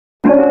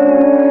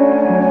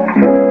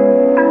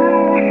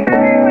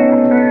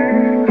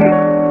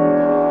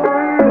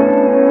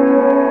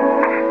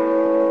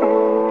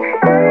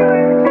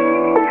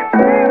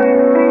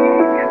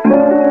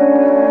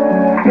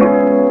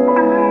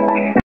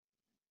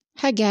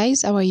Hi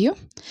guys, how are you?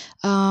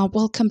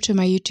 Welcome to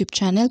my YouTube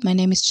channel. My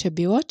name is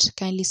Chebiwot.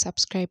 Kindly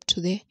subscribe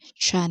to the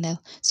channel.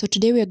 So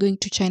today we are going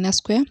to China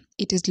Square.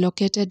 It is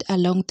located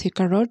along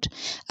Thika Road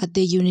at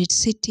the Unit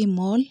City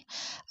Mall,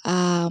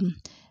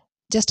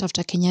 just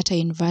after Kenyatta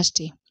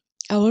University.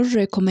 I would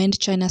recommend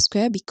China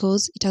Square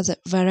because it has a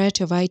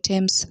variety of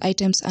items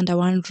under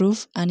one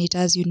roof, and it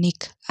has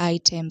unique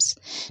items.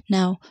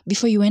 Now,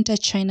 before you enter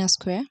China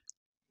Square,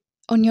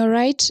 on your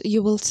right,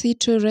 you will see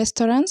two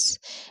restaurants,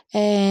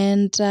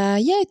 and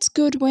it's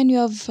good when you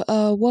have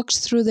walked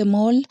through the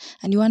mall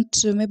and you want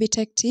to maybe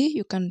take tea,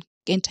 you can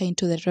enter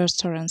into the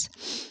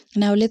restaurants.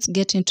 Now let's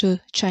get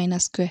into China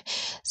Square.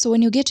 So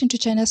when you get into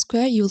China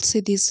Square, you'll see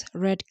this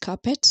red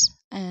carpet,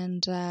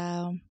 and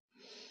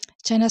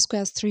China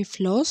Square has 3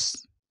 floors.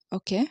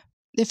 Okay.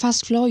 The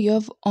first floor, you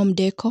have home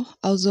decor,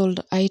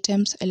 household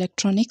items,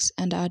 electronics,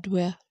 and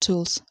hardware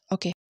tools.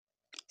 Okay.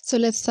 So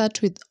let's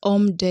start with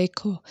home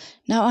decor.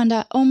 Now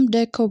under home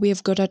decor,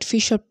 we've got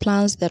artificial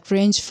plants that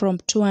range from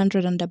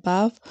 200 and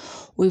above.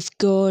 We've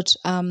got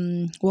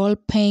wall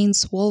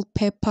paints,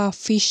 wallpaper,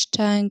 fish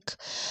tank,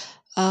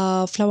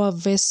 flower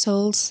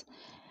vessels.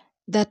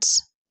 That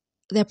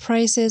the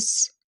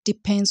prices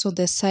depends on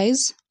the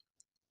size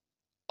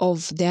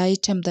of the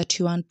item that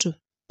you want to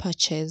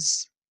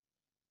purchase.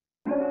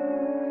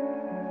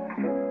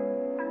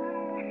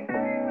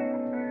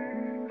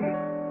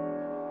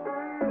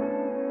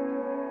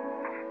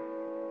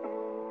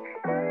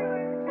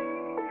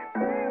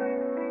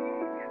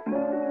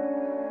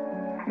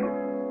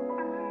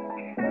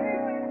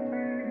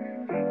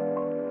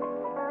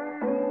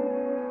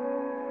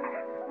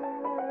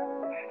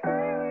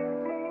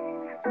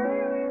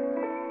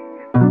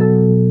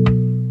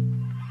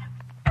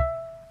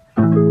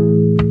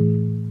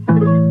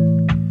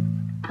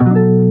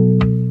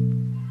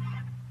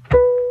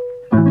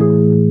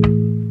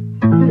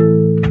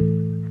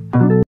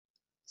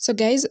 So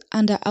guys,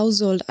 under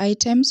household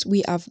items,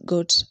 we have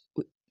got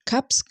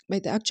cups,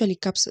 but actually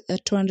cups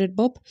 200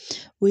 bob.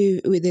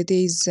 There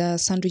is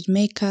sandwich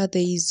maker,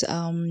 there is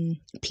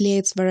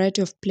plates,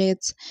 variety of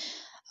plates.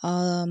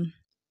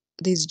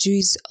 There's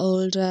juice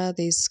holder,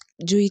 there's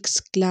juice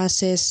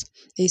glasses,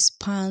 there's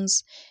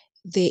pans,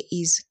 there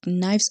is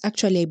knives.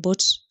 Actually, I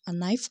bought a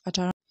knife at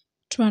around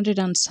 200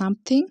 and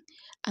something,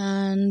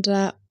 and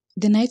the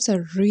knives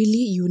are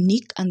really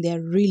unique and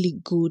they're really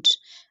good.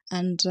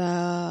 And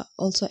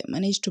also I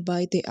managed to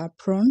buy the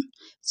apron,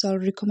 so I'll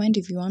recommend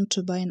if you want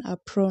to buy an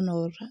apron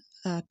or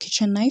a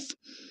kitchen knife,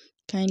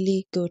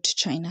 kindly go to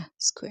China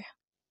Square.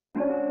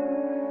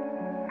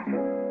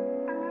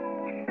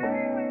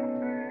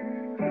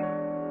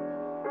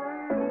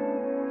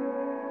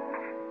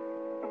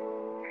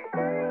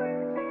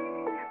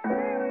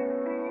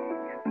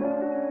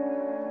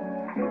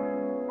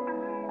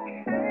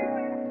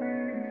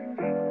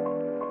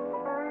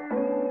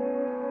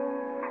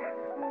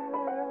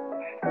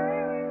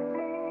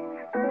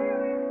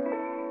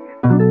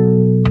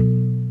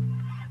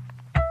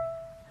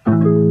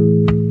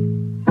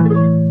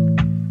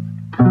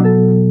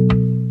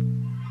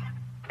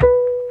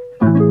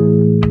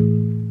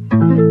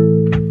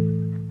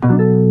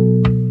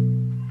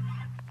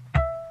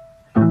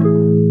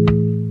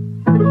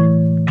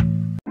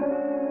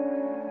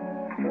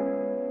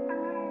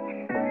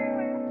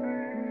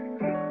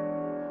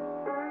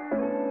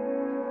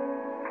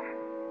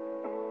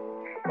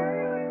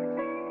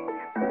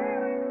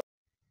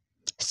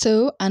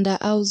 So under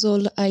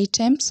household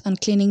items and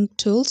cleaning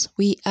tools,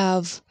 we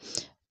have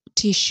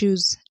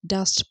tissues,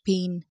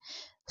 dustbin,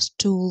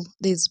 stool,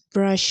 there's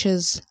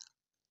brushes,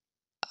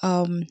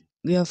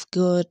 we have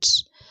got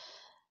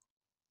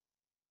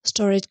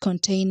storage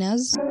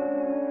containers.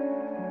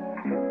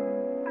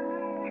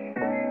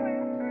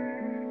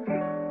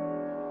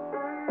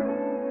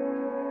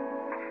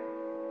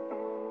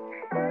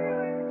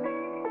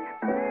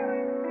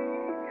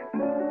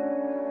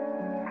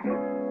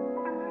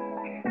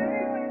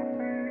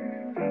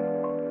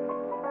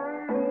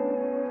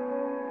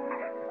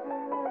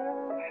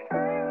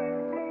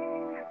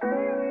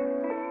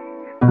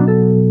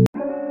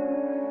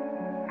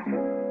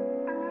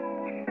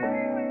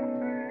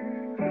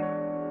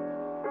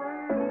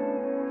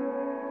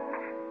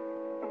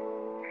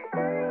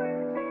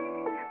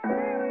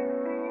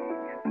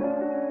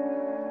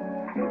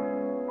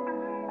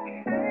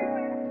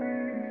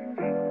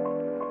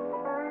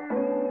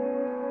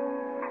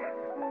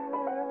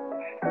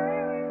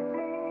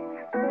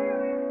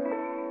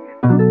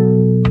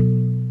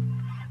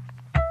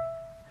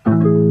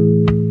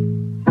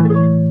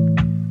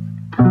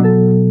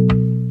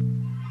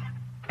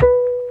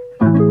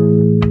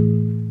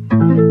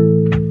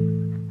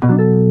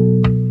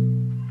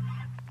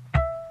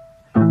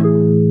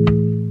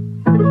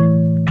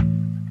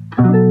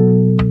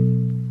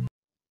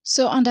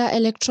 So under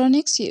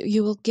electronics,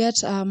 you will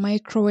get a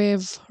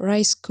microwave,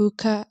 rice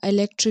cooker,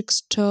 electric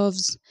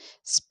stoves,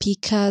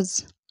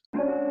 speakers.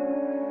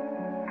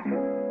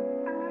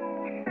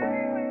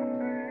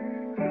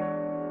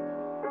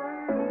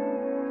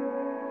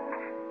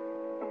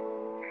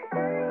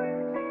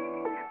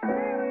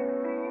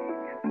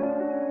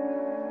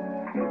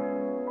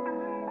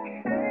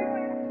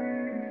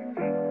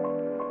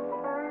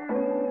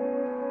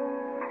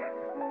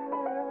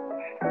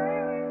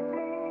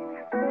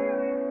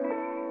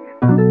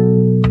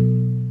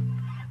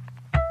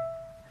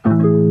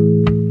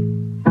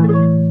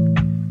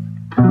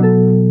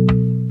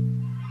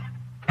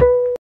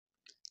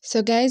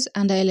 So guys,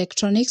 under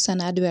electronics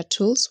and hardware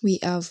tools, we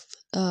have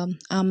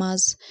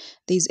armors.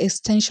 These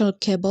extension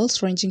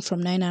cables ranging from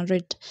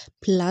 900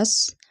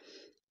 plus,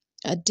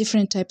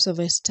 different types of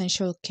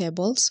extension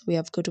cables. We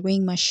have got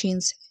weighing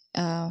machines,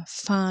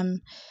 fan,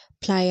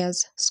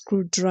 pliers,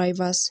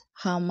 screwdrivers,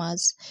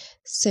 hammers,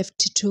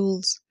 safety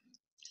tools,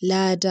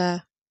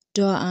 ladder,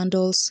 door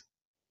handles,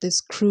 the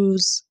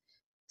screws,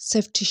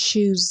 safety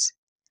shoes,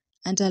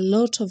 and a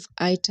lot of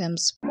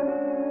items.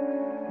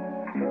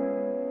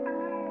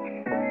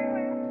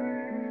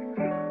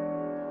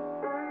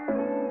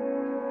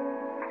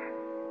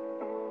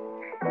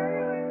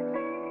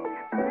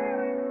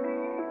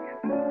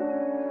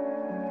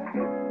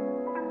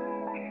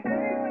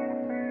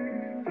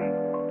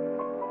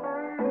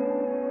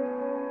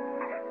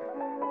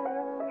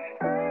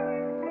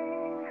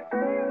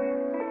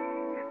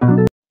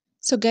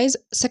 So guys,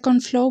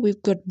 second floor,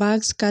 we've got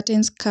bags,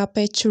 curtains,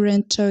 carpet,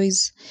 children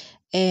toys,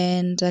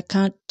 and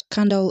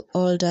candle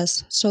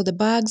holders. So the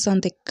bags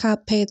and the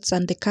carpets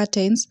and the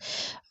curtains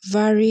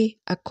vary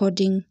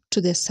according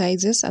to the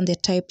sizes and the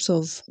types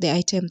of the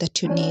item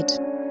that you need.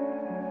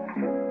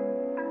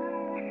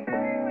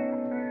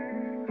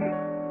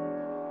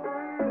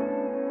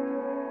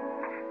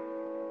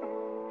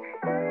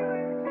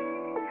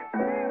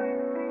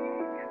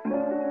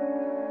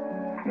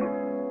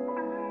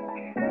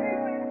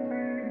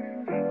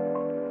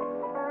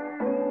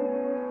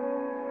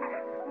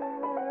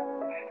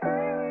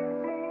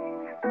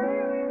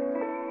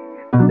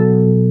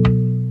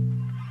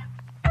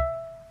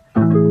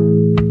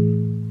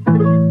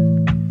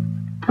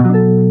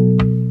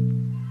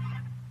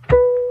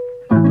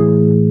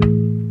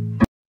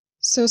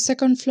 So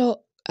second floor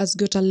has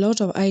got a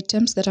lot of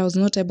items that I was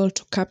not able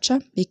to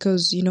capture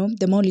because, you know,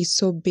 the mall is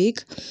so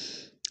big,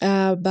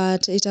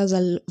 but it has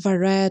a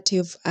variety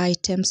of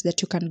items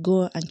that you can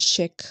go and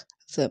check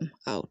them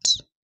out.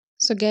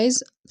 So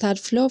guys, third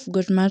floor, we've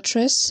got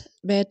mattress,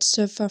 bed,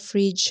 sofa,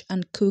 fridge,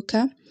 and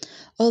cooker.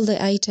 All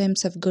the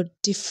items have got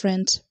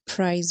different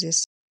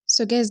prices.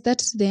 So guys,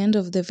 that's the end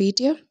of the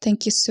video.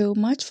 Thank you so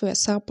much for your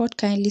support.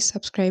 Kindly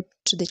subscribe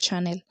to the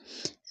channel.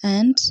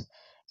 And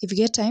if you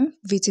get time,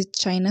 visit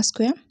China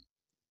Square.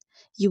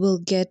 You will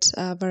get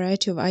a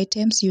variety of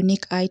items,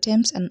 unique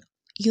items, and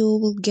you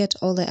will get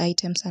all the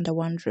items under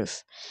one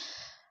roof.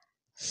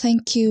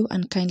 Thank you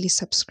and kindly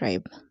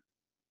subscribe.